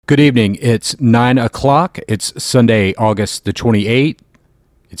Good evening. It's 9 o'clock. It's Sunday, August the 28th.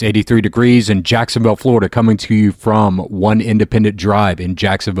 It's 83 degrees in Jacksonville, Florida, coming to you from One Independent Drive in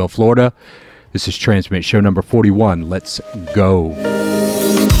Jacksonville, Florida. This is Transmit Show number 41. Let's go.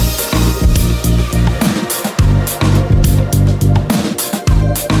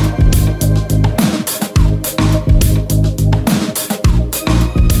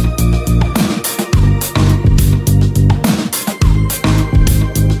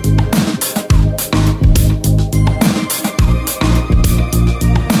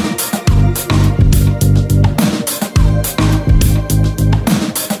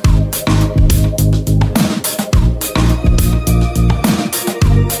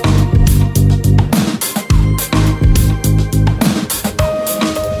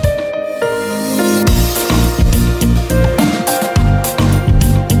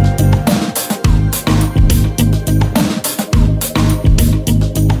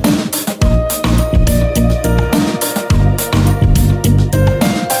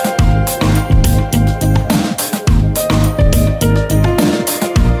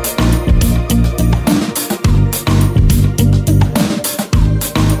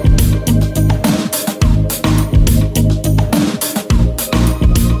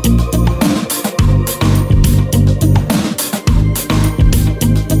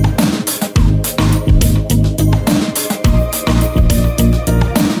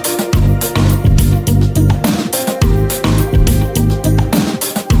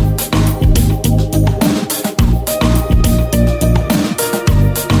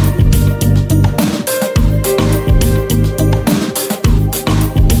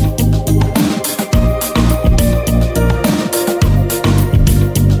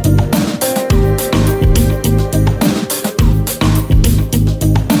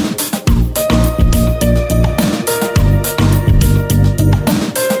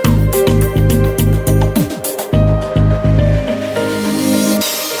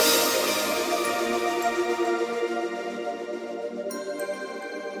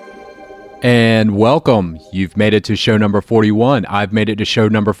 And welcome. You've made it to show number 41. I've made it to show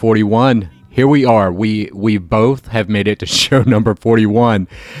number 41. Here we are. We both have made it to show number 41.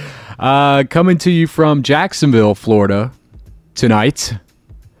 Coming to you from Jacksonville, Florida tonight.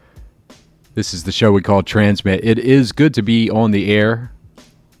 This is the show we call Transmit. It is good to be on the air.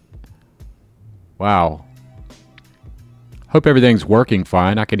 Wow. Hope everything's working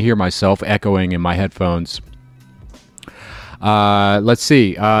fine. I can hear myself echoing in my headphones. Let's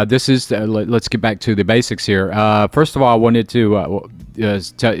see. Let's get back to the basics here. First of all, I wanted to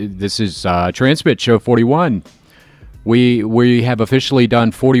this is Transmit Show 41. We have officially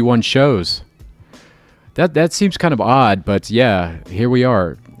done 41 shows. That seems kind of odd, but yeah, here we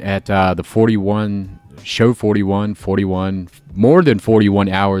are at the 41 show 41, more than 41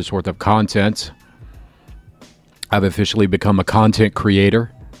 hours worth of content. I've officially become a content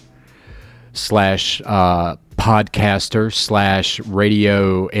creator / podcaster /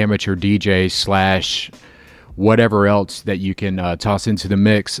 radio amateur DJ / whatever else that you can toss into the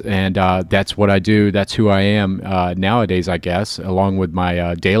mix. And that's what I do. That's who I am nowadays, I guess, along with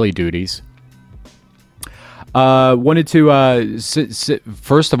my daily duties. Wanted to,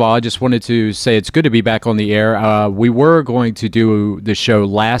 first of all, I just wanted to say it's good to be back on the air. We were going to do the show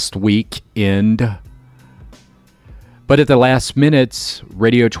last weekend, but at the last minute,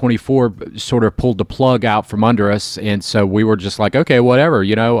 Radio 24 sort of pulled the plug out from under us, and so we were just like, okay, whatever,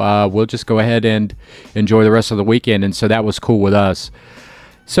 we'll just go ahead and enjoy the rest of the weekend, and so that was cool with us.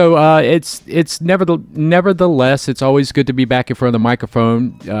 So it's nevertheless, it's always good to be back in front of the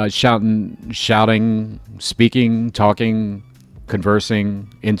microphone, shouting, speaking, talking,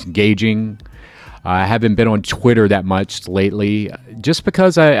 conversing, engaging. I haven't been on Twitter that much lately, just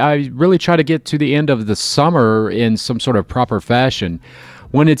because I really try to get to the end of the summer in some sort of proper fashion.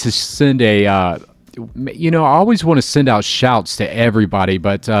 Wanted to send I always want to send out shouts to everybody,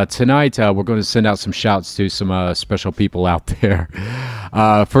 but tonight we're going to send out some shouts to some special people out there.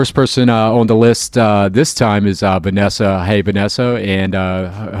 First person on the list this time is Vanessa. Hey, Vanessa, and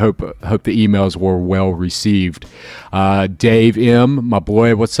hope the emails were well received. Dave M., my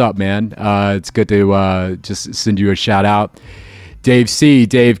boy, what's up, man? It's good to just send you a shout out. Dave C.,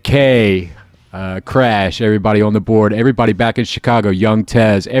 Dave K., Crash, everybody on the board, everybody back in Chicago, Young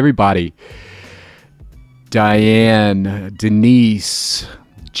Tez, everybody. Diane, Denise,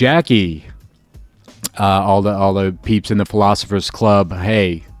 Jackie, all the peeps in the Philosophers Club.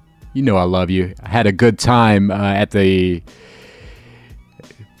 Hey, you know I love you. I had a good time at the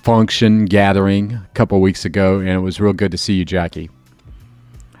function gathering a couple weeks ago, and it was real good to see you, Jackie.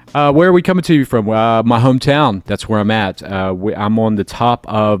 Where are we coming to you from? My hometown. That's where I'm at. I'm on the top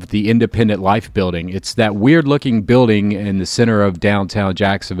of the Independent Life building. It's that weird looking building in the center of downtown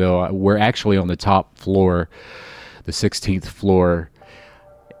Jacksonville. We're actually on the top floor, the 16th floor.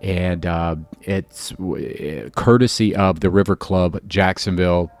 And it's courtesy of the River Club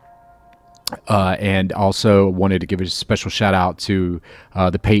Jacksonville. And also wanted to give a special shout out to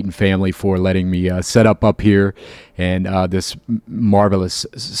the Payton family for letting me set up here and this marvelous,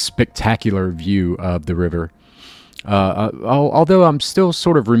 spectacular view of the river. Although I'm still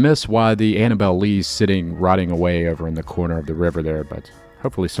sort of remiss why the Annabelle Lee's sitting rotting away over in the corner of the river there, but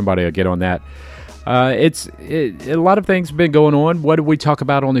hopefully somebody will get on that. A lot of things have been going on. What did we talk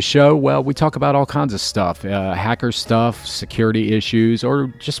about on the show? Well, we talk about all kinds of stuff, hacker stuff, security issues,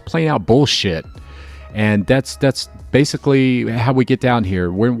 or just plain out bullshit. And that's basically how we get down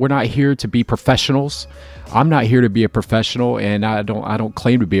here. We're not here to be professionals. I'm not here to be a professional, and I don't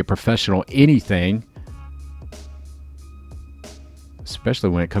claim to be a professional anything, especially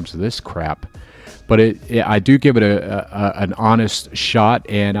when it comes to this crap. But I do give it an honest shot,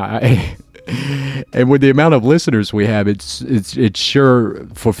 and and with the amount of listeners we have, it's sure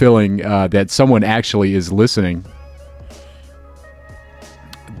fulfilling that someone actually is listening.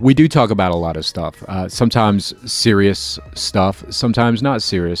 We do talk about a lot of stuff. Sometimes serious stuff, sometimes not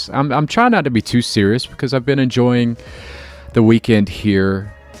serious. I'm trying not to be too serious because I've been enjoying the weekend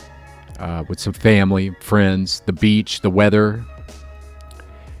here with some family, friends, the beach, the weather.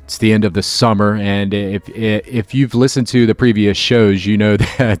 It's the end of the summer, and if you've listened to the previous shows, you know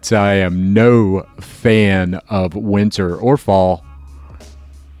that I am no fan of winter or fall.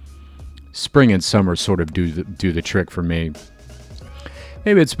 Spring and summer sort of do the trick for me.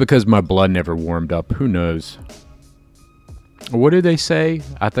 Maybe it's because my blood never warmed up. Who knows? What do they say?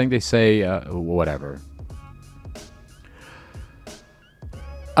 I think they say whatever.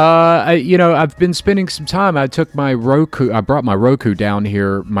 I've been spending some time. I brought my Roku down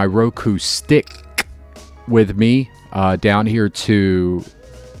here, my Roku stick with me down here to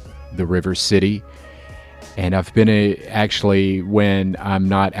the River City. And I've been actually, when I'm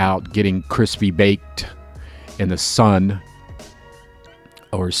not out getting crispy baked in the sun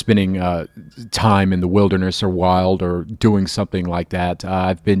or spending time in the wilderness or wild or doing something like that,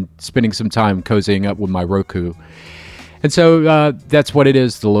 I've been spending some time cozying up with my Roku. And so that's what it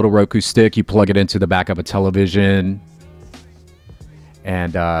is, the little Roku stick. You plug it into the back of a television,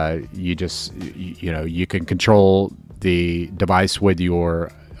 and you can control the device with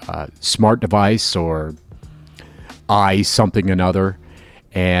your smart device or something another,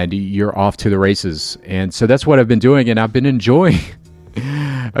 and you're off to the races. And so that's what I've been doing, and I've been enjoying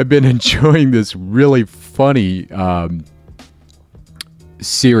this really funny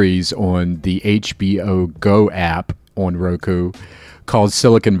series on the HBO Go app on Roku called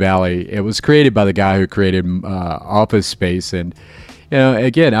Silicon Valley. It was created by the guy who created Office Space, and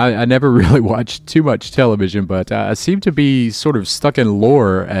again, I never really watched too much television, but I seem to be sort of stuck in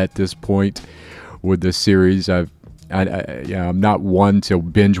lore at this point with this series. I'm not one to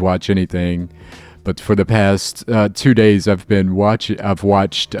binge watch anything, but for the past 2 days, I've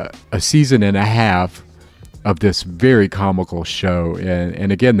watched a season and a half of this very comical show,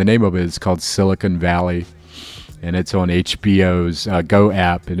 and again, the name of it is called Silicon Valley. And it's on HBO's Go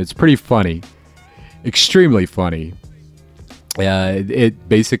app, and it's pretty funny, extremely funny. It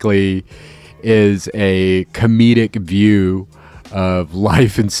basically is a comedic view of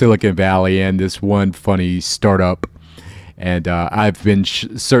life in Silicon Valley and this one funny startup. And I've been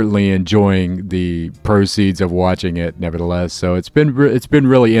certainly enjoying the proceeds of watching it, nevertheless. So it's been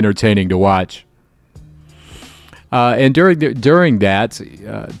really entertaining to watch. And during that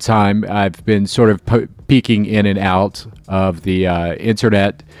time, I've been sort of peeking in and out of the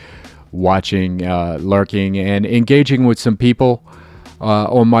internet, watching, lurking, and engaging with some people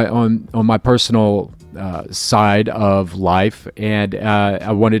on my personal side of life. And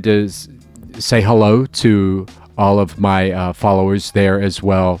I wanted to say hello to all of my followers there as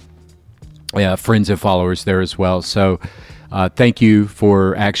well, friends and followers there as well. So thank you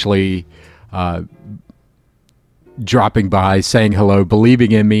for actually dropping by, saying hello,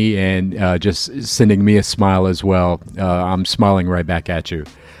 believing in me, and just sending me a smile as well. I'm smiling right back at you.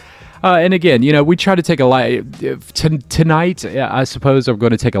 And again, we try to take tonight, I suppose I'm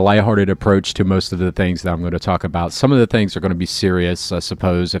going to take a lighthearted approach to most of the things that I'm going to talk about. Some of the things are going to be serious, I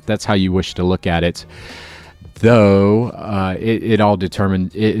suppose, if that's how you wish to look at it. Though it all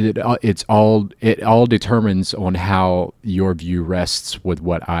determines on how your view rests with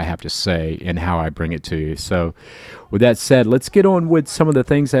what I have to say and how I bring it to you. So, with that said, let's get on with some of the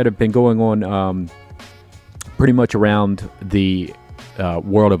things that have been going on, pretty much around the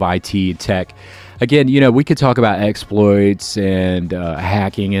world of IT and tech. Again, we could talk about exploits and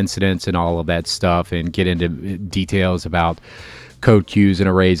hacking incidents and all of that stuff and get into details about code queues and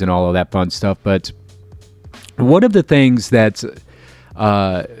arrays and all of that fun stuff. But one of the things that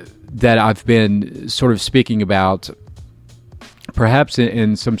I've been sort of speaking about, perhaps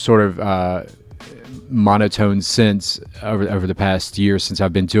in some sort of monotone sense over the past year since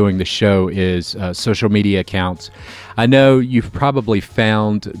I've been doing the show, is social media accounts. I know you've probably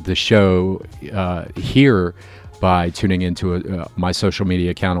found the show here by tuning into my social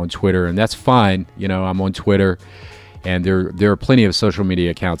media account on Twitter, and that's fine. I'm on Twitter, and there are plenty of social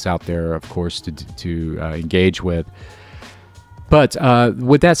media accounts out there, of course, to engage with. But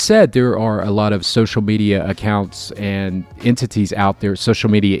with that said, there are a lot of social media accounts and entities out there, social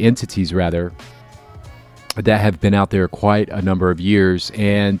media entities rather, that have been out there quite a number of years.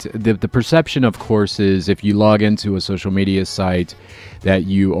 And the perception, of course, is if you log into a social media site that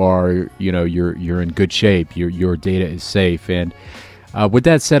you are, you're in good shape, your data is safe. And with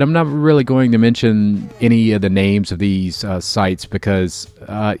that said, I'm not really going to mention any of the names of these sites because,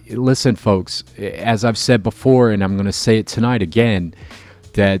 listen, folks, as I've said before, and I'm going to say it tonight again,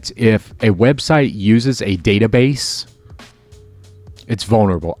 that if a website uses a database, it's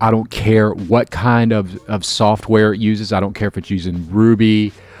vulnerable. I don't care what kind of software it uses. I don't care if it's using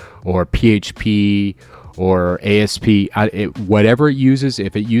Ruby or PHP or ASP. Whatever it uses,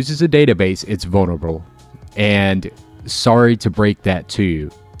 if it uses a database, it's vulnerable. And sorry to break that to you.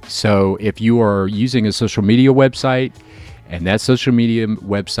 So if you are using a social media website and that social media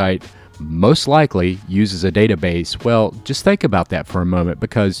website most likely uses a database, well, just think about that for a moment,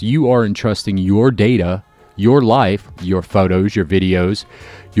 because you are entrusting your data, your life, your photos, your videos,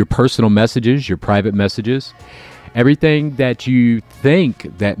 your personal messages, your private messages. Everything that you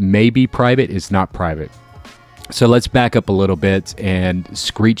think that may be private is not private. So let's back up a little bit and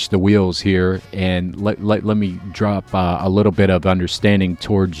screech the wheels here, and let me drop a little bit of understanding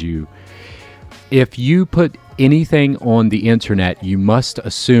towards you. If you put anything on the internet, you must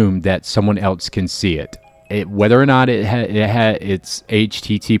assume that someone else can see it. Whether or not it's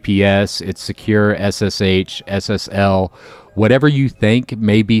HTTPS, it's secure, SSH, SSL, whatever you think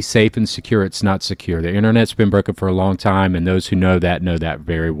may be safe and secure, it's not secure. The internet's been broken for a long time, and those who know that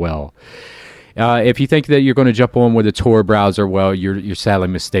very well. If you think that you're going to jump on with a Tor browser, well, you're sadly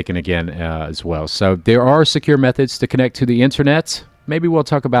mistaken again as well. So there are secure methods to connect to the internet. Maybe we'll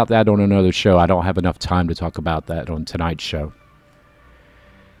talk about that on another show. I don't have enough time to talk about that on tonight's show.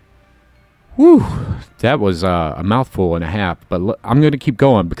 Whew, that was a mouthful and a half, but I'm going to keep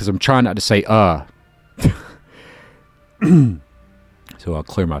going because I'm trying not to say So I'll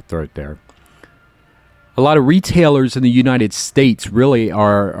clear my throat there. A lot of retailers in the United States really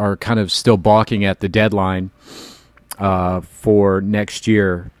are kind of still balking at the deadline for next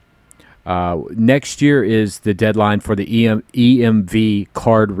year. Next year is the deadline for the EMV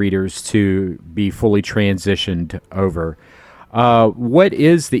card readers to be fully transitioned over. What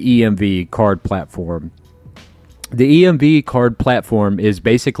is the EMV card platform? The EMV card platform is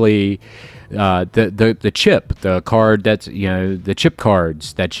basically the chip, the card that's, the chip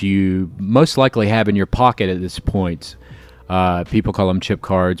cards that you most likely have in your pocket at this point. People call them chip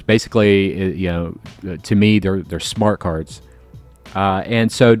cards. Basically, to me, they're smart cards. And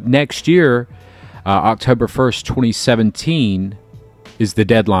so next year, October 1st, 2017, is the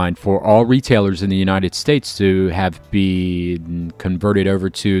deadline for all retailers in the United States to have been converted over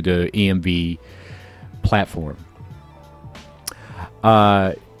to the EMV platform.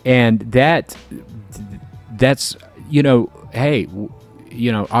 And that's, hey,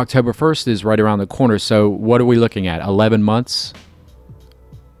 October 1st is right around the corner. So what are we looking at? 11 months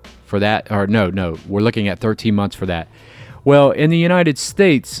for that? Or no, we're looking at 13 months for that. Well, in the United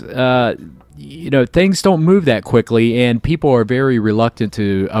States, things don't move that quickly, and people are very reluctant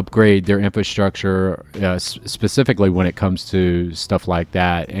to upgrade their infrastructure, specifically when it comes to stuff like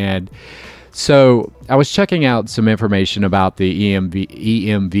that. And so I was checking out some information about the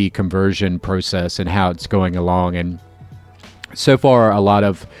EMV conversion process and how it's going along. And so far, a lot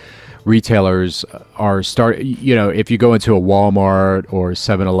of retailers are if you go into a Walmart or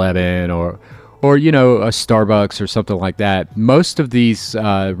 7-Eleven or a Starbucks or something like that, most of these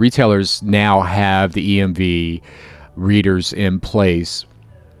retailers now have the EMV readers in place.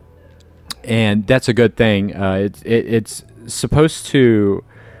 And that's a good thing. It's supposed to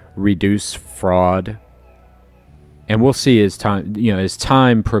reduce fraud, and we'll see as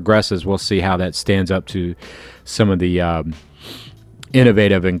time progresses. We'll see how that stands up to some of the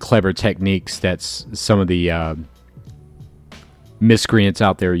innovative and clever techniques that some of the miscreants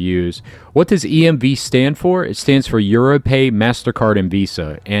out there use. What does EMV stand for? It stands for Europay, MasterCard, and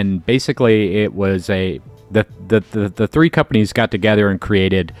Visa. And basically, it was the three companies got together and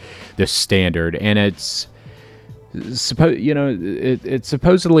created this standard, and it's supposedly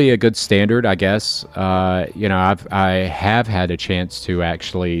a good standard, I guess. I have had a chance to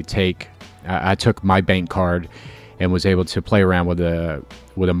actually I took my bank card and was able to play around with a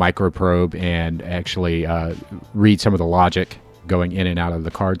microprobe and actually read some of the logic going in and out of the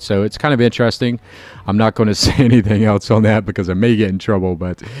card. So it's kind of interesting. I'm not going to say anything else on that because I may get in trouble,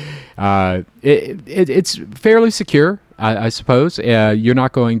 but it's fairly secure, I suppose. You're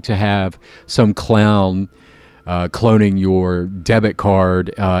not going to have some clown cloning your debit card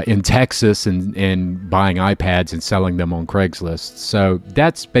in Texas and buying iPads and selling them on Craigslist. So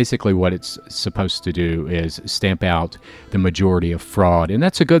that's basically what it's supposed to do, is stamp out the majority of fraud. And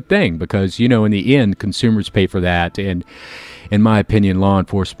that's a good thing because, in the end, consumers pay for that. And in my opinion, law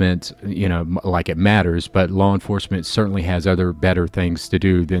enforcement, like it matters, but law enforcement certainly has other better things to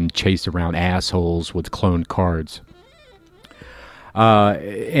do than chase around assholes with cloned cards.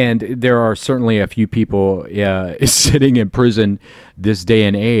 And there are certainly a few people sitting in prison this day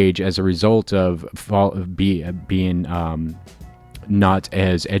and age as a result of being not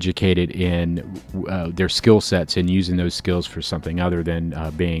as educated in their skill sets and using those skills for something other than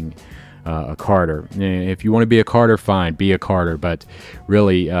being a carder. If you want to be a carder, fine, be a carder. But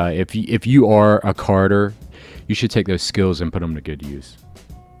really, if you are a carder, you should take those skills and put them to good use.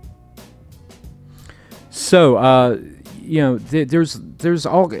 So, there's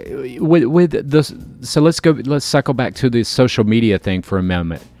all with this. So let's cycle back to the social media thing for a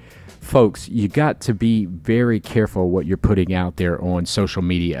moment. Folks, you got to be very careful what you're putting out there on social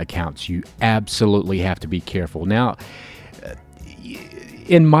media accounts. You absolutely have to be careful. Now,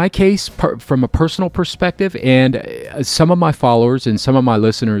 in my case, from a personal perspective, and some of my followers and some of my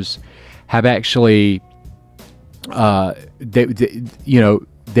listeners have actually, they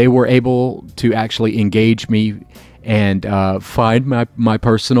were able to actually engage me and find my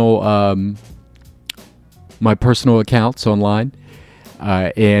personal accounts online,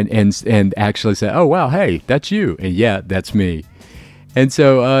 and actually say, oh wow, hey, that's you, and yeah, that's me. And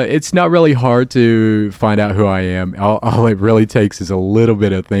so it's not really hard to find out who I am. All it really takes is a little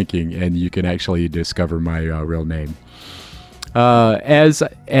bit of thinking, and you can actually discover my real name. As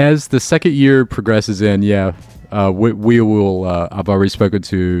the second year progresses in, we will. I've already spoken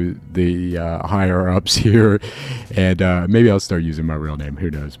to the higher ups here, and maybe I'll start using my real name.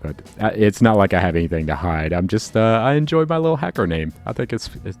 Who knows? But it's not like I have anything to hide. I'm just I enjoy my little hacker name. I think it's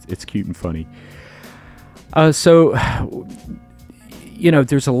cute and funny. So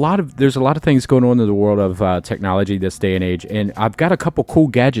there's a lot of things going on in the world of technology this day and age, and I've got a couple cool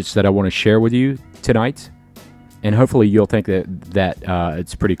gadgets that I want to share with you tonight, and hopefully you'll think that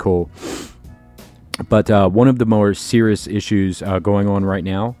it's pretty cool. But one of the more serious issues going on right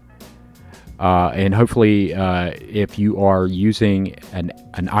now, and hopefully if you are using an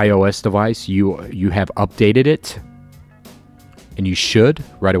iOS device, you have updated it, and you should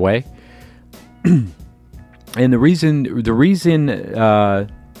right away. And the reason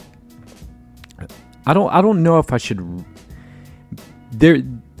I don't know if I should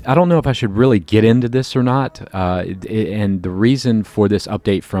I don't know if I should really get into this or not. And the reason for this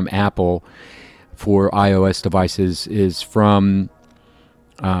update from Apple for iOS devices is from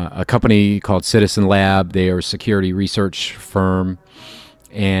a company called Citizen Lab. They are a security research firm,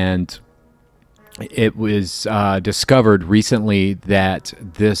 and it was discovered recently that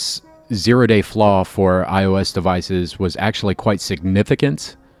this zero-day flaw for iOS devices was actually quite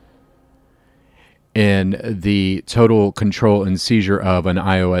significant in the total control and seizure of an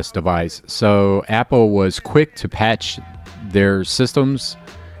iOS device. So Apple was quick to patch their systems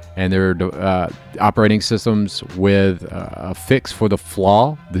and their operating systems with a fix for the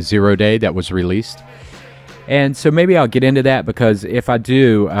flaw, the 0 day that was released. And so maybe I'll get into that, because if I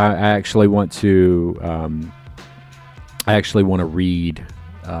do, I actually want to read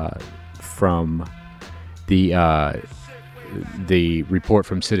from the report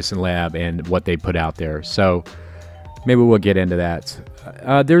from Citizen Lab and what they put out there. So maybe we'll get into that.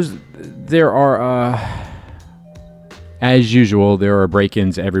 There are as usual, there are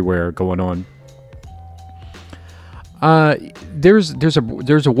break-ins everywhere going on. There's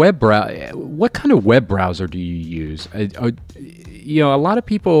a web browser. What kind of web browser do you use? A lot of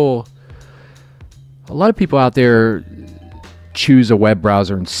people out there choose a web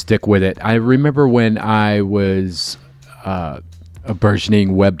browser and stick with it. I remember when I was a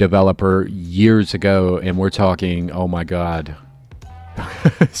burgeoning web developer years ago, and we're talking, oh my God,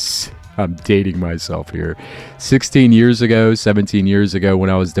 I'm dating myself here. 16 years ago, 17 years ago, when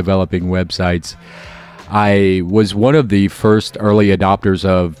I was developing websites, I was one of the first early adopters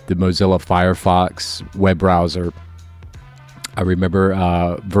of the Mozilla Firefox web browser. I remember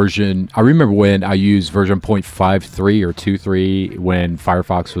when I used version 0.53 or 2.3 when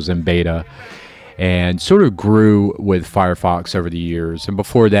Firefox was in beta, and sort of grew with Firefox over the years. And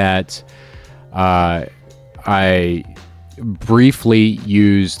before that, I briefly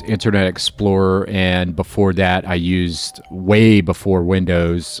used Internet Explorer, and before that I used, way before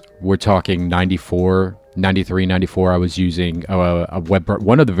Windows, we're talking 94, 93, 94, I was using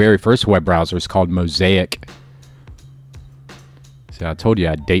one of the very first web browsers called Mosaic. See, I told you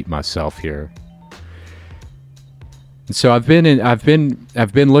I'd date myself here. And so I've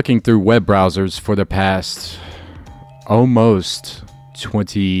been looking through web browsers for the past almost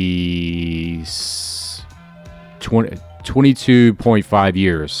 22.5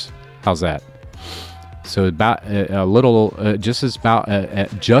 years. How's that? So about a little, just as long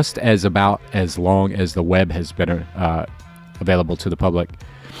as the web has been available to the public.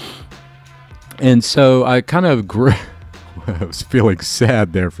 And so I kind of grew. I was feeling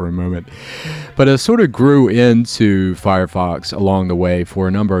sad there for a moment, but I sort of grew into Firefox along the way for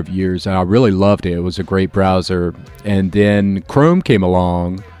a number of years, and I really loved it. It was a great browser. And then Chrome came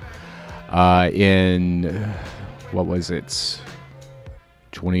along in, what was it,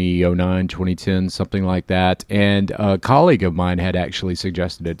 2009, 2010, something like that. And a colleague of mine had actually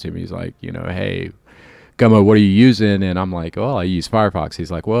suggested it to me. He's like, hey, Gummo, what are you using? And I'm like, well, I use Firefox.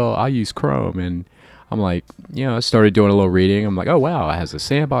 He's like, well, I use Chrome. And I'm like, I started doing a little reading. I'm like, oh, wow, it has a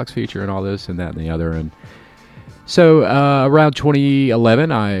sandbox feature and all this and that and the other. And so around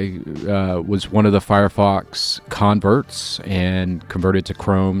 2011, I was one of the Firefox converts and converted to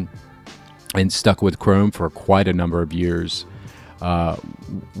Chrome and stuck with Chrome for quite a number of years.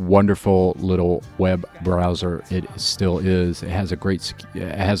 Wonderful little web browser. It still is. It has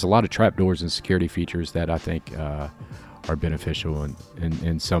a lot of trapdoors and security features that I think are beneficial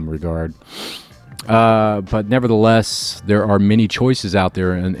in some regard. But nevertheless, there are many choices out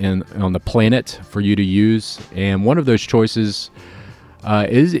there on the planet for you to use, and one of those choices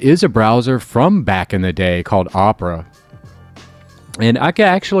is a browser from back in the day called Opera. And I can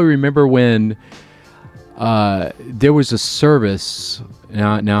actually remember when there was a service.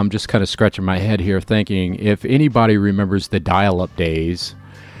 Now I'm just kind of scratching my head here, thinking if anybody remembers the dial-up days.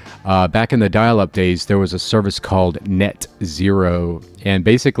 Back in the dial-up days, there was a service called NetZero, and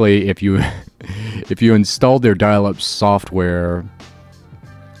basically, if you installed their dial-up software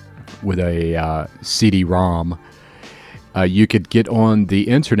with a CD-ROM, you could get on the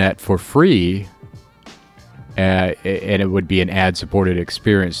internet for free, and it would be an ad-supported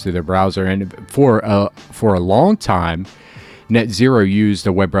experience through the browser. And for a long time, NetZero used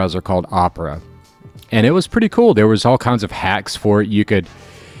a web browser called Opera, and it was pretty cool. There was all kinds of hacks for it. You could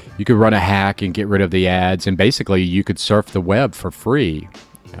run a hack and get rid of the ads, and basically you could surf the web for free,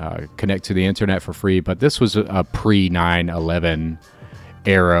 connect to the internet for free. But this was a pre-9/11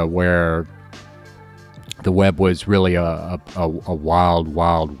 era where the web was really a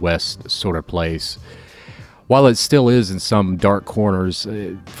wild west sort of place. While it still is in some dark corners,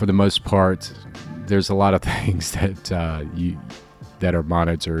 for the most part, there's a lot of things that are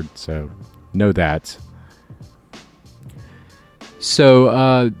monitored. So know that.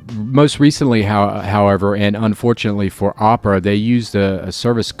 So most recently, however, and unfortunately for Opera, they used a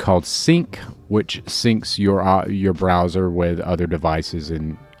service called Sync, which syncs your browser with other devices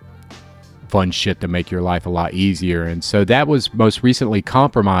and fun shit to make your life a lot easier. And so that was most recently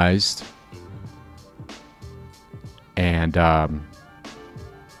compromised. And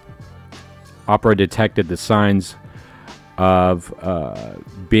Opera detected the signs of an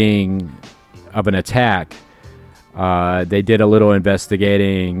attack. They did a little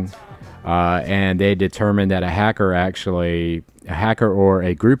investigating, and they determined that a hacker or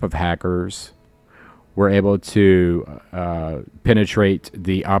a group of hackers were able to penetrate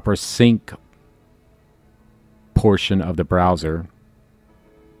the Opera Sync portion of the browser.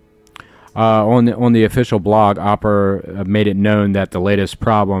 On the official blog, Opera made it known that the latest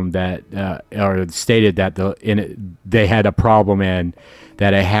problem or stated that they had a problem and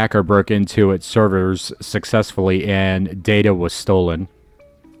that a hacker broke into its servers successfully and data was stolen.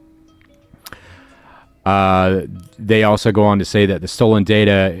 They also go on to say that the stolen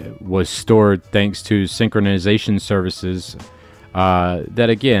data was stored thanks to synchronization services. That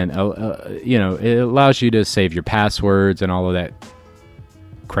again, it allows you to save your passwords and all of that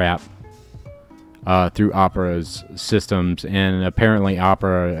crap through Opera's systems. And apparently,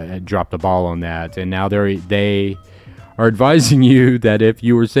 Opera had dropped the ball on that, and now they are advising you that if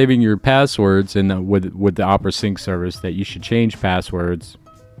you were saving your passwords and with the Opera Sync service, that you should change passwords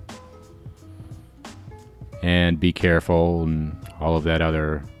and be careful and all of that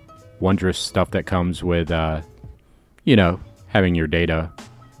other wondrous stuff that comes with, having your data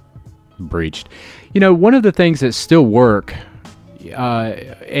breached. One of the things that still work,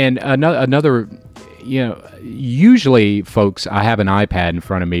 and another, usually, folks, I have an iPad in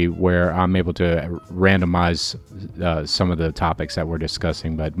front of me where I'm able to randomize some of the topics that we're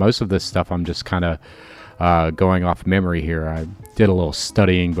discussing, but most of this stuff I'm just kind of going off memory here. I did a little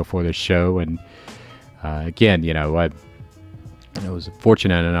studying before the show, and again, I was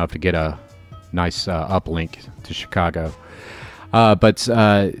fortunate enough to get a nice uplink to Chicago. But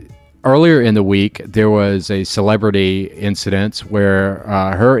earlier in the week, there was a celebrity incident where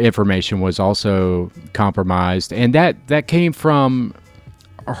her information was also compromised, and that came from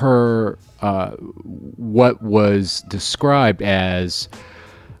her what was described as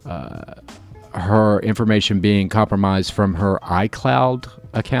her information being compromised from her iCloud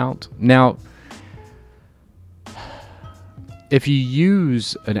account. Now, if you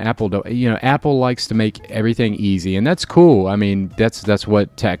use an Apple, Apple likes to make everything easy, and that's cool. I mean, that's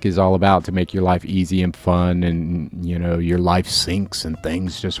what tech is all about, to make your life easy and fun, and your life syncs and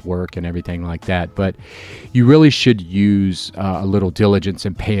things just work and everything like that. But you really should use a little diligence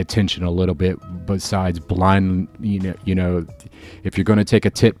and pay attention a little bit. Besides blind, if you're going to take a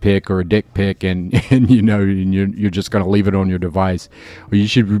tit pic or a dick pic, and you're just going to leave it on your device, well, you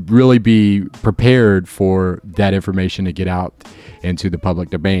should really be prepared for that information to get out into the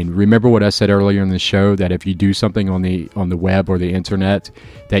public domain. Remember what I said earlier in the show, that if you do something on the web or the internet,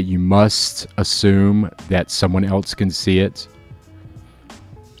 that you must assume that someone else can see it.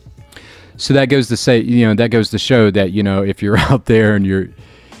 So that goes to say, that goes to show that if you're out there and you're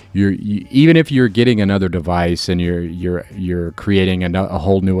even if you're getting another device and you're creating a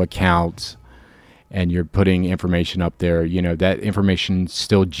whole new account and you're putting information up there, that information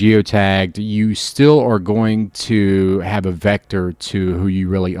still geotagged, you still are going to have a vector to who you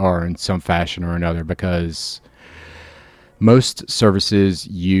really are in some fashion or another, because most services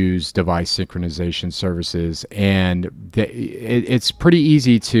use device synchronization services, and it's pretty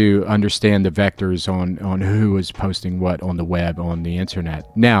easy to understand the vectors on who is posting what on the web, on the internet.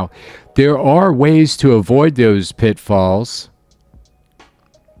 Now, there are ways to avoid those pitfalls.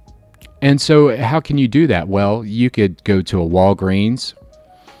 And so how can you do that? Well, you could go to a Walgreens,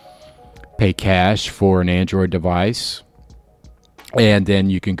 pay cash for an Android device, and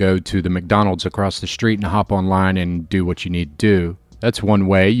then you can go to the McDonald's across the street and hop online and do what you need to do. That's one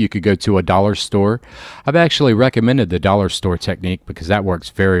way. You could go to a dollar store. I've actually recommended the dollar store technique because that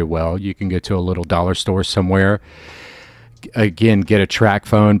works very well. You can go to a little dollar store somewhere, again, get a track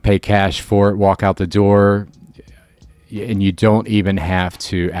phone, pay cash for it, walk out the door, and you don't even have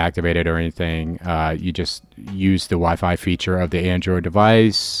to activate it or anything. You just use the Wi-Fi feature of the Android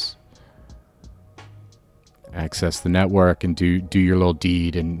device, access the network, and do your little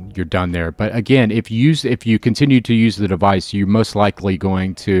deed, and you're done there. But again, if you continue to use the device, you're most likely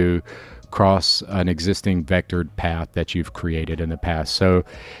going to cross an existing vectored path that you've created in the past. So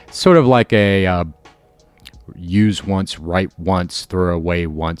it's sort of like a use once, write once, throw away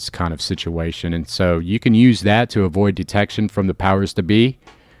once kind of situation. And so you can use that to avoid detection from the powers to be.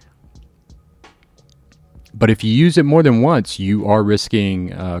 But if you use it more than once, you are risking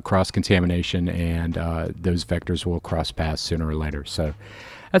cross-contamination, and those vectors will cross paths sooner or later. So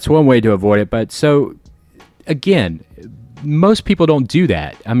that's one way to avoid it. But so, again, most people don't do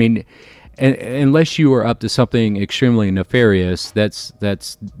that. I mean, unless you are up to something extremely nefarious,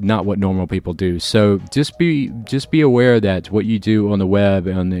 that's not what normal people do. So just be aware that what you do on the web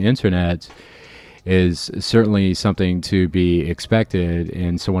and on the internet is certainly something to be expected,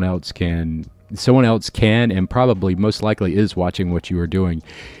 and someone else can and probably most likely is watching what you are doing.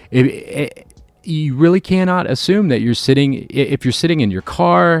 You really cannot assume that if you're sitting in your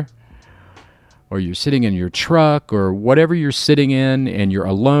car, or you're sitting in your truck, or whatever you're sitting in, and you're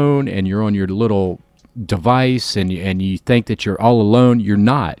alone and you're on your little device, and you think that you're all alone. You're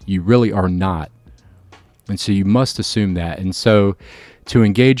not. You really are not. And so you must assume that. And so to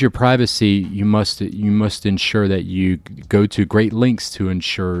engage your privacy, you must ensure that you go to great lengths to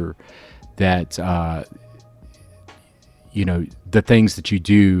ensure that the things that you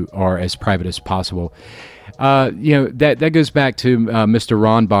do are as private as possible. That goes back to Mr.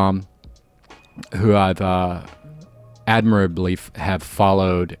 Ron Baum, who I've admirably have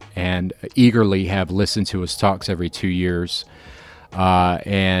followed and eagerly have listened to his talks every 2 years.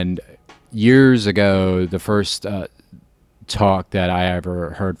 And years ago, the first talk that I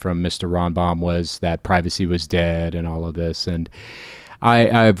ever heard from Mr. Ron Baum was that privacy was dead and all of this. And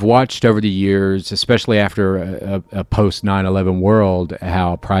I've watched over the years, especially after a post 9/11 world,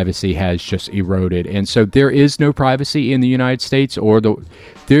 how privacy has just eroded. And so there is no privacy in the United States, or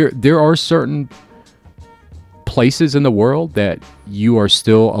there are certain places in the world that you are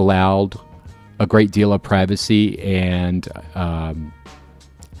still allowed a great deal of privacy and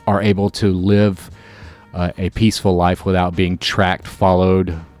are able to live a peaceful life without being tracked,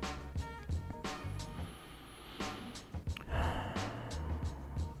 followed.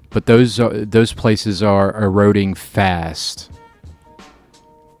 But those places are eroding fast.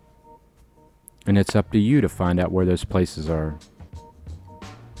 And it's up to you to find out where those places are.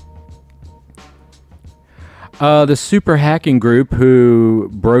 The super hacking group who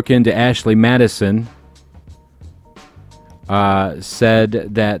broke into Ashley Madison said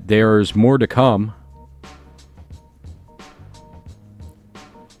that there's more to come.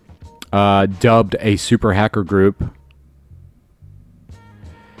 Dubbed a super hacker group.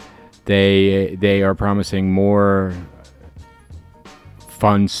 They are promising more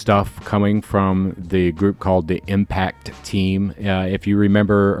fun stuff coming from the group called the Impact Team. If you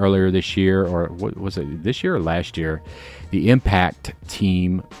remember earlier this year, or what was it, this year or last year, the Impact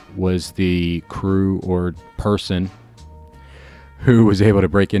Team was the crew or person who was able to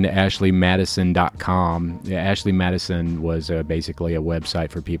break into AshleyMadison.com. Yeah, Ashley Madison was basically a website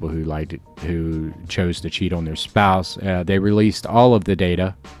for people who chose to cheat on their spouse. They released all of the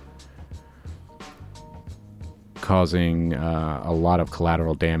data, causing a lot of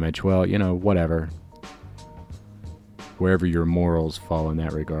collateral damage. Well, whatever. Wherever your morals fall in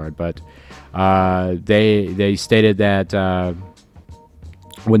that regard. But they stated that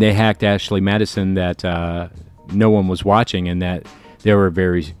when they hacked Ashley Madison, that no one was watching and that there were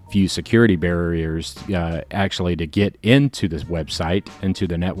very few security barriers actually to get into this website, into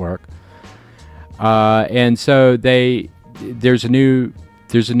the network. And so there's a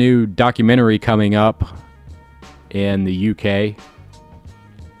new documentary coming up in the UK,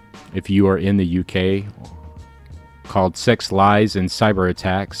 if you are in the UK, called Sex, Lies, and Cyber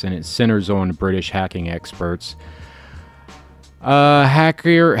Attacks, and it centers on British hacking experts.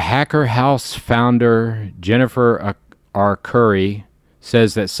 Hacker House founder Jennifer R. Curry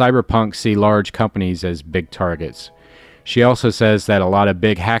says that cyberpunks see large companies as big targets. She also says that a lot of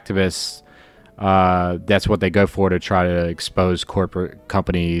big hacktivists, that's what they go for, to try to expose corporate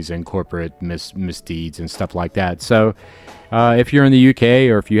companies and corporate misdeeds and stuff like that. So if you're in the UK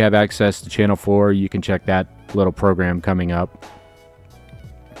or if you have access to Channel 4, you can check that little program coming up.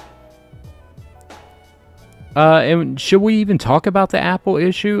 And should we even talk about the Apple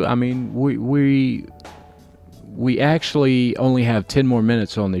issue? I mean, we actually only have 10 more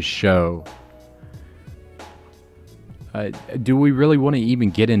minutes on this show. Do we really want to even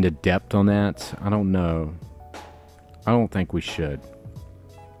get into depth on that? I don't know. I don't think we should.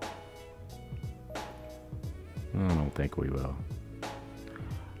 I don't think we will.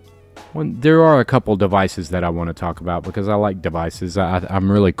 There are a couple devices that I want to talk about because I like devices. I'm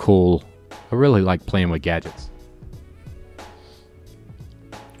really cool. I really like playing with gadgets.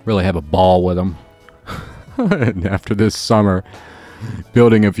 Really have a ball with them. And after this summer,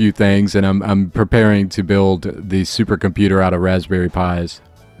 building a few things, and I'm preparing to build the supercomputer out of Raspberry Pis.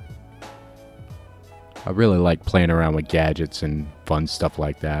 I really like playing around with gadgets and fun stuff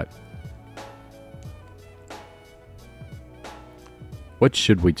like that. What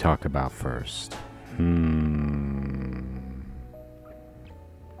should we talk about first?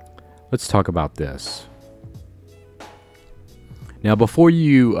 Let's talk about this. Now, before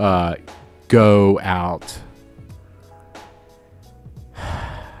you go out,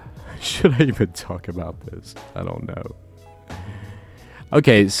 should I even talk about this? I don't know.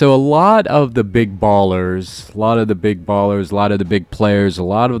 Okay, so a lot of the big ballers, a lot of the big players, a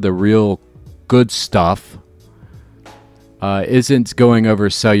lot of the real good stuff isn't going over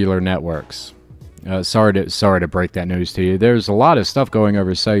cellular networks. Sorry to break that news to you. There's a lot of stuff going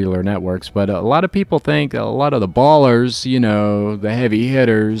over cellular networks, but a lot of people think, a lot of the ballers, the heavy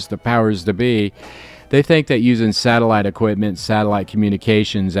hitters, the powers to be, they think that using satellite equipment, satellite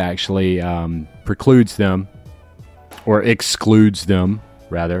communications actually precludes them, or excludes them,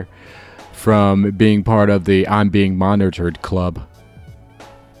 rather, from being part of the I'm Being Monitored club.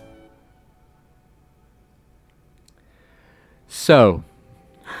 So,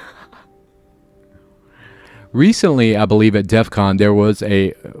 recently, I believe at DEF CON, there was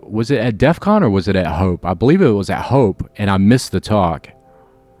it at DEF CON or was it at Hope? I believe it was at Hope, and I missed the talk.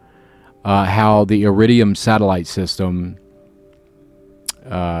 How the Iridium satellite system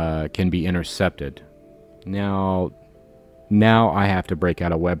can be intercepted. Now, Now I have to break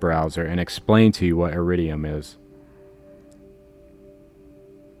out a web browser and explain to you what Iridium is.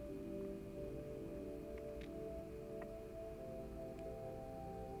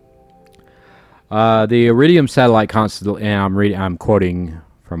 The Iridium satellite constellation, and I'm quoting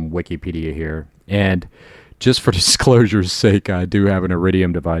from Wikipedia here, and just for disclosure's sake, I do have an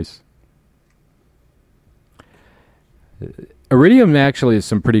Iridium device. Iridium actually is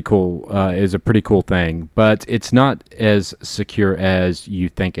a pretty cool thing, but it's not as secure as you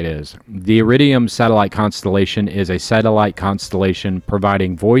think it is. The Iridium satellite constellation is a satellite constellation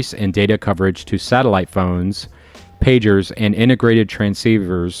providing voice and data coverage to satellite phones, pagers, and integrated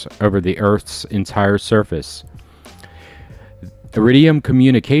transceivers over the Earth's entire surface. Iridium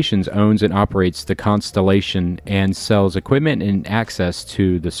Communications owns and operates the constellation and sells equipment and access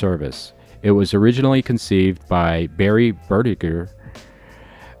to the service. It was originally conceived by Barry Berdiger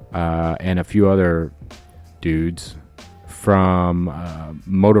and a few other dudes from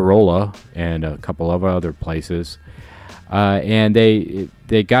Motorola and a couple of other places. And they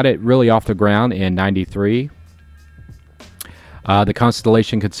got it really off the ground in '93. The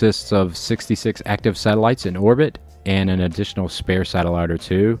constellation consists of 66 active satellites in orbit and an additional spare satellite or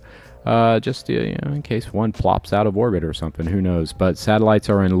two. Just in case one plops out of orbit or something, who knows. But satellites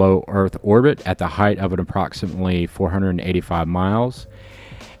are in low Earth orbit at the height of an approximately 485 miles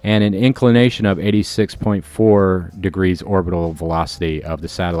and an inclination of 86.4 degrees orbital velocity of the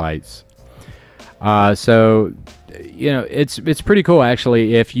satellites. So it's pretty cool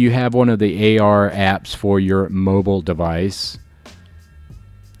actually. If you have one of the AR apps for your mobile device,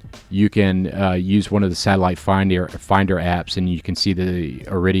 you can use one of the satellite finder apps, and you can see the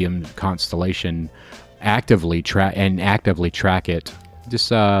Iridium constellation actively track it.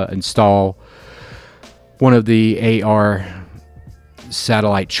 Just install one of the AR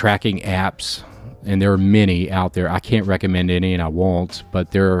satellite tracking apps, and there are many out there. I can't recommend any, and I won't,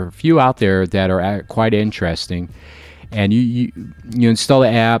 but there are a few out there that are quite interesting. And you install the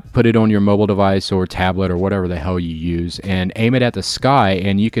app, put it on your mobile device or tablet or whatever the hell you use, and aim it at the sky,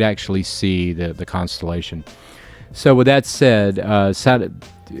 and you could actually see the constellation. So with that said, and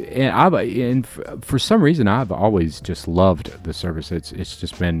for some reason, I've always just loved the service. It's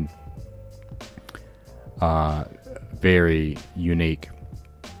just been very unique.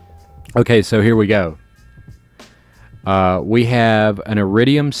 Okay, so here we go. We have an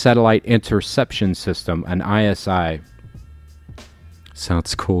Iridium Satellite Interception System, an ISI.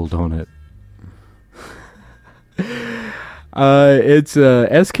 Sounds cool, don't it? It's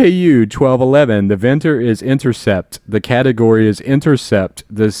SKU 1211. The vendor is Intercept. The category is Intercept.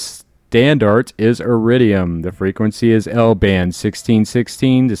 The standard is Iridium. The frequency is L-band,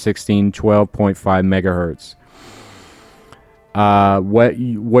 1616 to 1612.5 megahertz.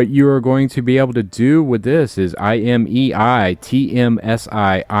 What you are going to be able to do with this is IMEI,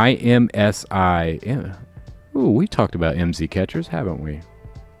 TMSI, IMSI. Yeah. Ooh, we talked about MZ catchers, haven't we?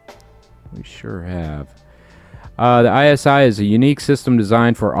 We sure have. The ISI is a unique system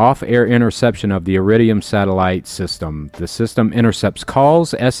designed for off-air interception of the Iridium satellite system. The system intercepts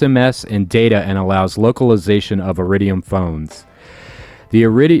calls, SMS, and data and allows localization of Iridium phones. The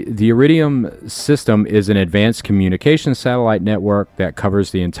Iridium system is an advanced communication satellite network that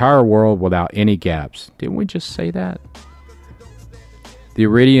covers the entire world without any gaps. Didn't we just say that? The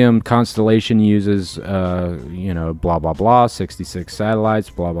Iridium constellation uses, blah, blah, blah, 66 satellites,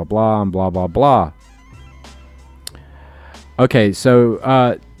 blah, blah, blah, and blah, blah, blah. Okay,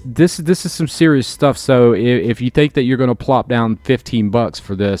 so this is some serious stuff. So if you think that you're going to plop down $15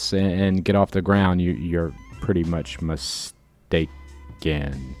 for this and get off the ground, you're pretty much mistaken.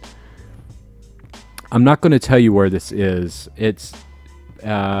 I'm not going to tell you where this is. It's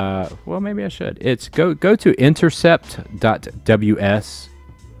well, maybe I should. It's go to intercept.ws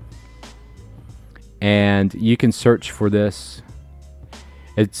and you can search for this.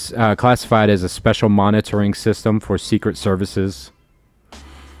 It's classified as a special monitoring system for secret services,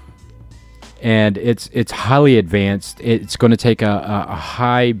 and it's highly advanced. It's going to take a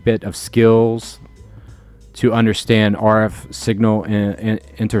high bit of skills to understand RF signal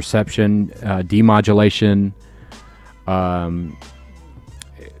interception, demodulation.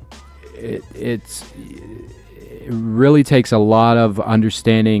 It really takes a lot of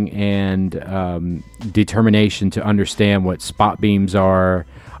understanding and determination to understand what spot beams are,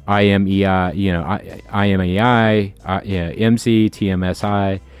 IMEI, IMEI, MC,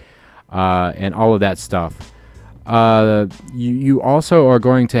 TMSI, and all of that stuff. You also are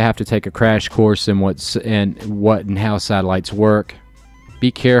going to have to take a crash course in what and how satellites work.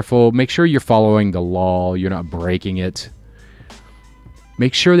 Be careful. Make sure you're following the law. You're not breaking it.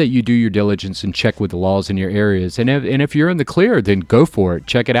 make sure that you do your diligence and check with the laws in your areas. And if you're in the clear, then go for it.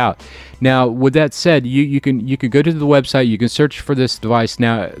 Check it out. Now, with that said, you can go to the website. You can search for this device.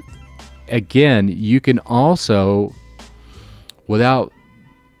 Now, again, you can also, without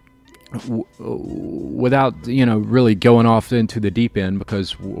really going off into the deep end,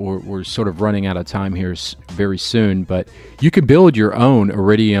 because we're sort of running out of time here very soon, but you can build your own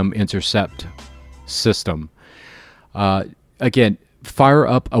Iridium intercept system. Again, fire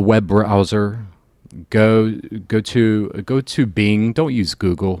up a web browser. Go to Bing. Don't use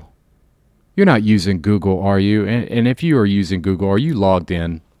Google. You're not using Google, are you? And if you are using Google, are you logged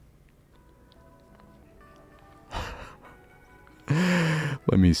in?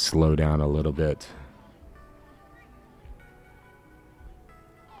 Let me slow down a little bit.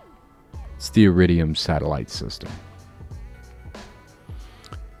 It's the Iridium satellite system.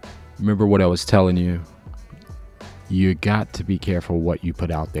 Remember what I was telling you? You got to be careful what you put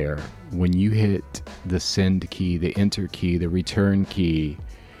out there. When you hit the send key, the enter key, the return key,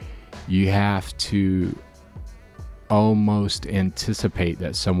 you have to almost anticipate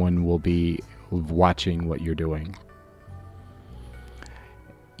that someone will be watching what you're doing.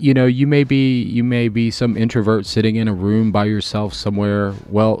 You may be some introvert sitting in a room by yourself somewhere.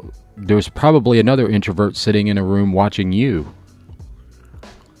 Well, there's probably another introvert sitting in a room watching you.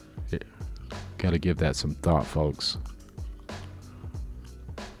 Got to give that some thought, folks.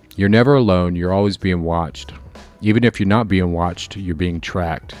 You're never alone. You're always being watched. Even if you're not being watched, you're being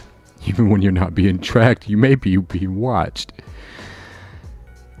tracked. Even when you're not being tracked, you may be being watched.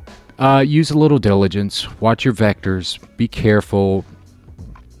 Use a little diligence. Watch your vectors. Be careful.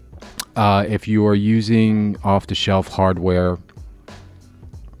 If you are using off-the-shelf hardware,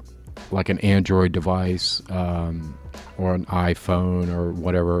 like an Android device or an iPhone or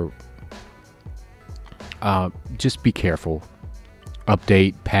whatever, just be careful.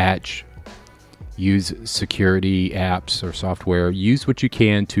 Update, patch, use security apps or software. Use what you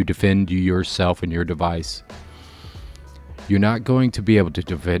can to defend yourself and your device. You're not going to be able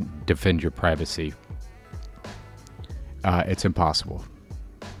to defend your privacy. It's impossible.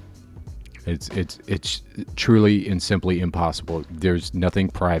 It's truly and simply impossible. There's nothing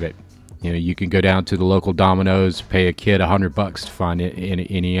private. You can go down to the local Domino's, pay a kid $100 to find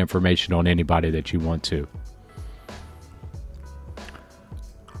any information on anybody that you want to.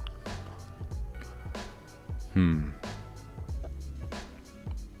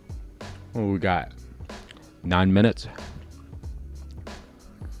 Well, we got 9 minutes.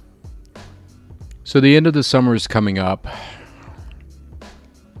 So the end of the summer is coming up.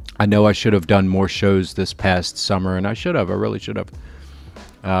 I know I should have done more shows this past summer, and I really should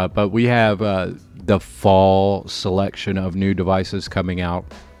have. But we have the fall selection of new devices coming out.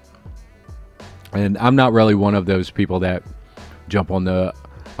 And I'm not really one of those people that jump on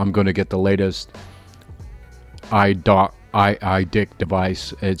I'm going to get the latest iDick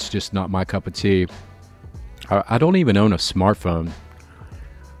device. It's just not my cup of tea. I don't even own a smartphone.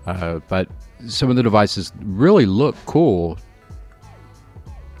 But some of the devices really look cool.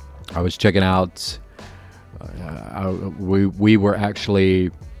 I was checking out. We were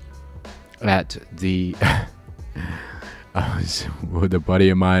actually at the. I was with a buddy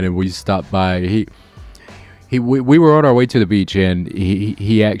of mine, and we stopped by. We were on our way to the beach, and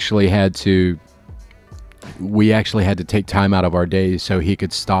he actually had to. We actually had to take time out of our day so he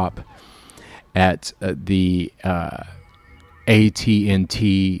could stop at the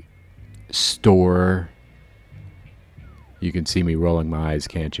AT&T store. You can see me rolling my eyes,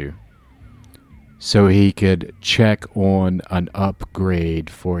 can't you? So he could check on an upgrade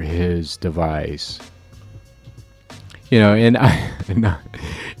for his device. And I'm not,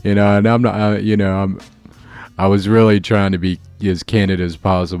 I was really trying to be as candid as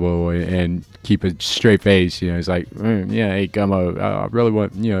possible and keep a straight face. It's like, hey, Gummo, I really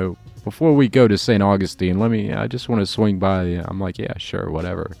want, before we go to St. Augustine, I just want to swing by. I'm like, yeah, sure,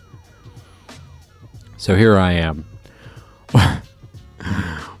 whatever. So here I am,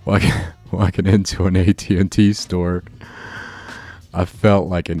 walking into an AT&T store. I felt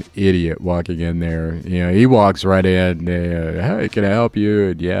like an idiot walking in there. He walks right in. Hey, can I help you?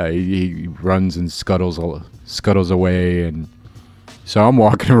 And yeah, he runs and scuttles away. And so I'm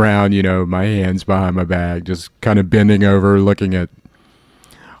walking around, my hands behind my back, just kind of bending over, looking at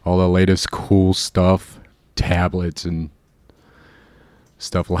all the latest cool stuff, tablets and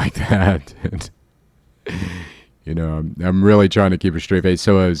stuff like that. And I'm really trying to keep a straight face.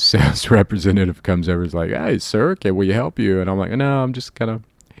 So a sales representative comes over and is like, hey, sir, can we help you? And I'm like, no, I'm just kind of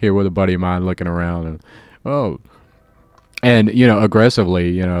here with a buddy of mine looking around. And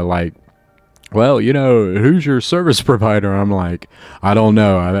aggressively, like, well, who's your service provider? I'm like, I don't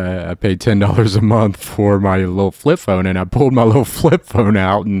know. I paid $10 a month for my little flip phone, and I pulled my little flip phone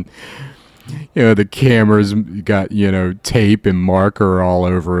out, and the camera's got tape and marker all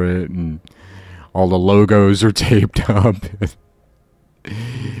over it, and all the logos are taped up.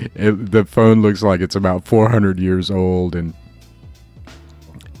 The phone looks like it's about 400 years old, and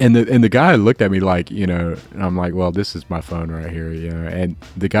the guy looked at me like, and I'm like, well, this is my phone right here, and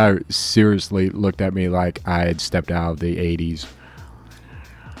the guy seriously looked at me like I had stepped out of the 80s.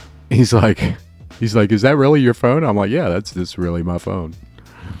 He's like, is that really your phone? I'm like, yeah, that's really my phone.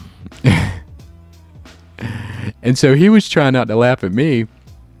 And so he was trying not to laugh at me,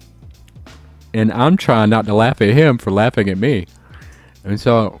 and I'm trying not to laugh at him for laughing at me. And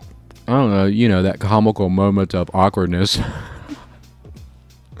so, I don't know, that comical moment of awkwardness.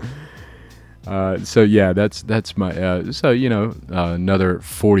 So yeah, that's my, another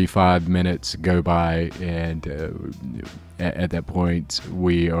 45 minutes go by, and at that point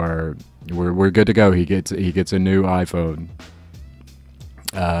we're good to go. He gets a new iPhone,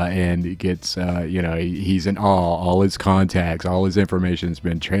 and he gets, he's in awe. All his contacts, all his information's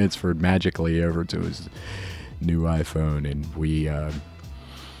been transferred magically over to his new iPhone, and we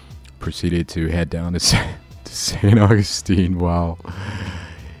proceeded to head down to St. Augustine while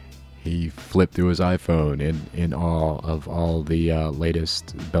he flipped through his iPhone in awe of all the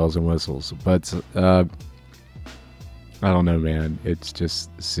latest bells and whistles. But I don't know, man. It's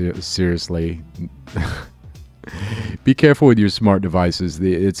just seriously, be careful with your smart devices.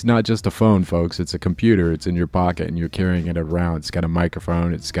 It's not just a phone, folks. It's a computer. It's in your pocket, and you're carrying it around. It's got a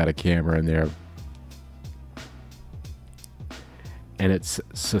microphone. It's got a camera in there. And it's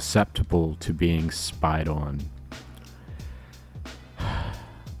susceptible to being spied on.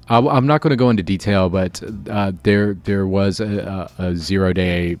 I'm not going to go into detail, but there was a 0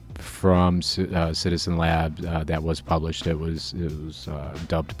 day from Citizen Lab that was published. It was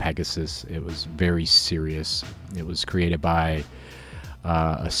dubbed Pegasus. It was very serious. It was created by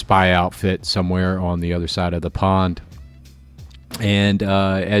a spy outfit somewhere on the other side of the pond. And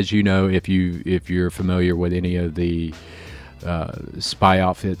as you know, if you're familiar with any of the spy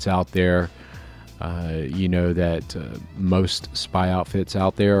outfits out there, you know that most spy outfits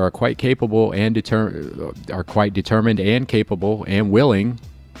out there are quite capable and determined and capable and willing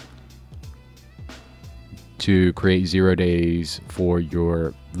to create 0 days for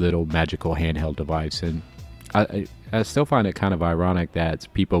your little magical handheld device. And I still find it kind of ironic that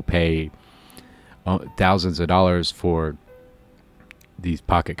people pay thousands of dollars for these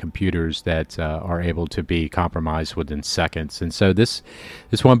pocket computers that are able to be compromised within seconds. And so this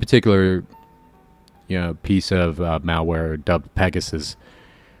one particular piece of malware dubbed Pegasus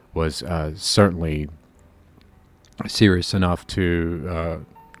was certainly serious enough to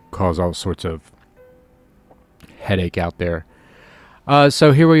cause all sorts of headache out there.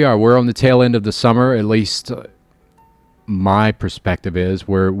 So here we are. We're on the tail end of the summer, at least my perspective is,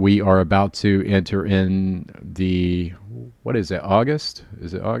 where we are about to enter in the, what is it, August?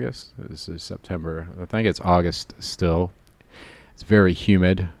 Is it August? This is September. I think it's August still. It's very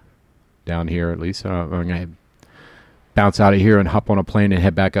humid down here, at least. I'm going to bounce out of here and hop on a plane and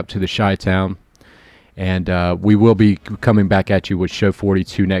head back up to the Chi-Town. And we will be coming back at you with Show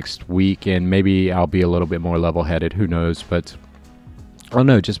 42 next week, and maybe I'll be a little bit more level-headed. Who knows? But I don't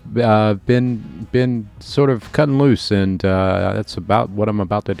know. Just been sort of cutting loose, and that's about what I'm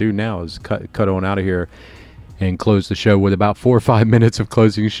about to do now. Is cut on out of here and close the show with about 4 or 5 minutes of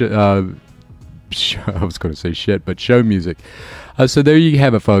closing. I was going to say shit, but show music. So there you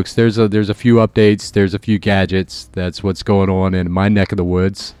have it, folks. There's a few updates. There's a few gadgets. That's what's going on in my neck of the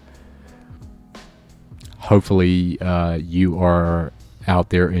woods. Hopefully, you are out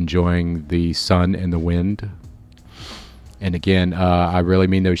there enjoying the sun and the wind. And again, I really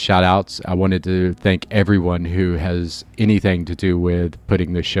mean those shout outs. I wanted to thank everyone who has anything to do with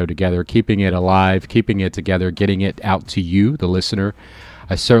putting this show together, keeping it alive, keeping it together, getting it out to you, the listener.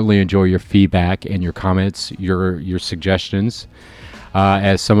 I certainly enjoy your feedback and your comments, your suggestions.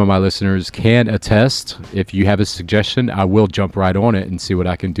 As some of my listeners can attest, if you have a suggestion, I will jump right on it and see what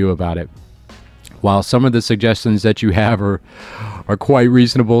I can do about it. While some of the suggestions that you have are quite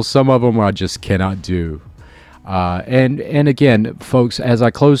reasonable, some of them I just cannot do. And again, folks, as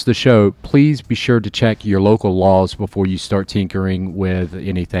I close the show, please be sure to check your local laws before you start tinkering with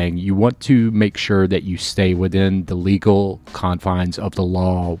anything. You want to make sure that you stay within the legal confines of the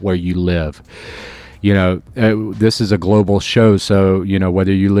law where you live. This is a global show, so,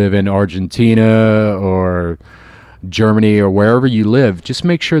 whether you live in Argentina or Germany or wherever you live, just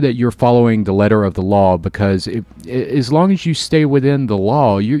make sure that you're following the letter of the law, because as long as you stay within the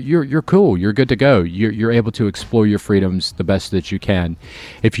law, you're cool. You're good to go. You're able to explore your freedoms the best that you can.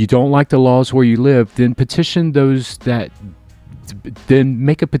 If you don't like the laws where you live, then petition those that. Then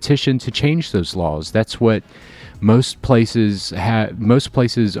make a petition to change those laws. That's what most places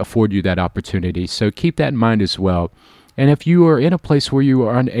afford you that opportunity. So keep that in mind as well. And if you are in a place where you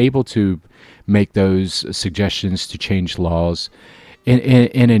are unable to make those suggestions to change laws in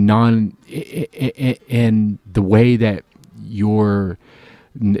the way that your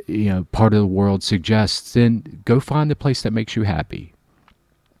part of the world suggests, then go find the place that makes you happy.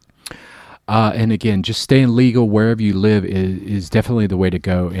 And again, just staying legal wherever you live is definitely the way to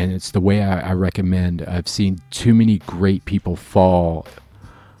go, and it's the way I recommend. I've seen too many great people fall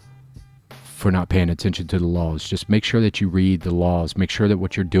for not paying attention to the laws. Just make sure that you read the laws. Make sure that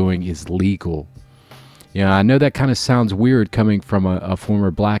what you're doing is legal. I know that kind of sounds weird coming from a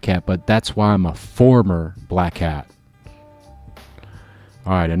former black hat, but that's why I'm a former black hat.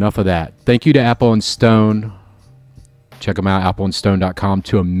 All right, enough of that. Thank you to Apple and Stone. Check them out, appleandstone.com.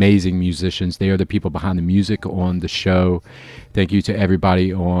 Two amazing musicians. They are the people behind the music on the show. Thank you to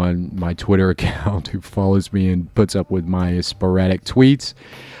everybody on my Twitter account who follows me and puts up with my sporadic tweets.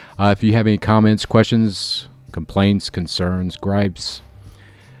 If you have any comments, questions, complaints, concerns, gripes,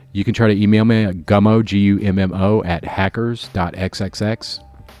 you can try to email me at gummo, Gummo, at hackers.xxx.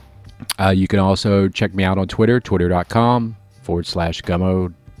 You can also check me out on Twitter,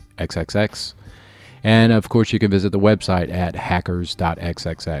 twitter.com/GummoXXX. And of course, you can visit the website at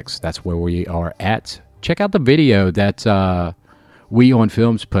hackers.xxx. That's where we are at. Check out the video that We on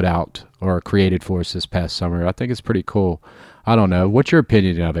Films put out or created for us this past summer. I think it's pretty cool. I don't know. What's your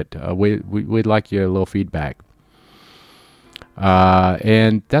opinion of it? We'd like your little feedback.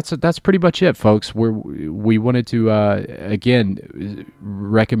 And that's pretty much it, folks. We wanted to again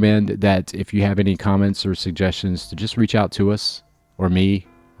recommend that if you have any comments or suggestions, to just reach out to us or me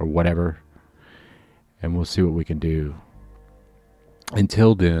or whatever, and we'll see what we can do.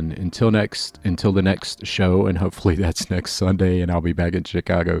 Until then, until the next show, and hopefully that's next Sunday, and I'll be back in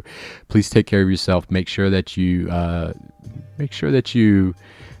Chicago. Please take care of yourself. Make sure that you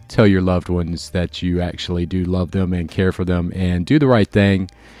tell your loved ones that you actually do love them and care for them, and do the right thing.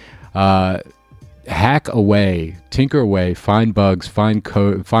 Hack away, tinker away, find bugs, find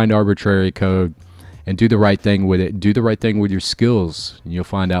code, find arbitrary code, and do the right thing with it. Do the right thing with your skills, and you'll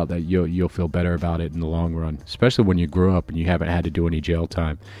find out that you'll feel better about it in the long run, especially when you grow up and you haven't had to do any jail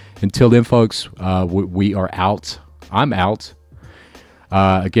time. Until then, folks, we are out. I'm out.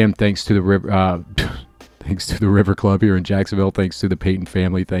 Again, thanks to the River, thanks to the River Club here in Jacksonville. Thanks to the Payton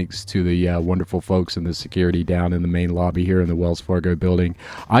family. Thanks to the wonderful folks in the security down in the main lobby here in the Wells Fargo building.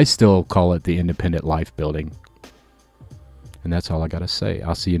 I still call it the Independent Life Building. And that's all I got to say.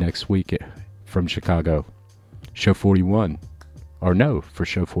 I'll see you next week from Chicago. Show 41. Or no, for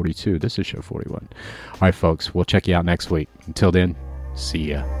show 42. This is show 41. All right, folks. We'll check you out next week. Until then,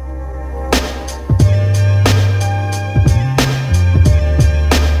 see ya.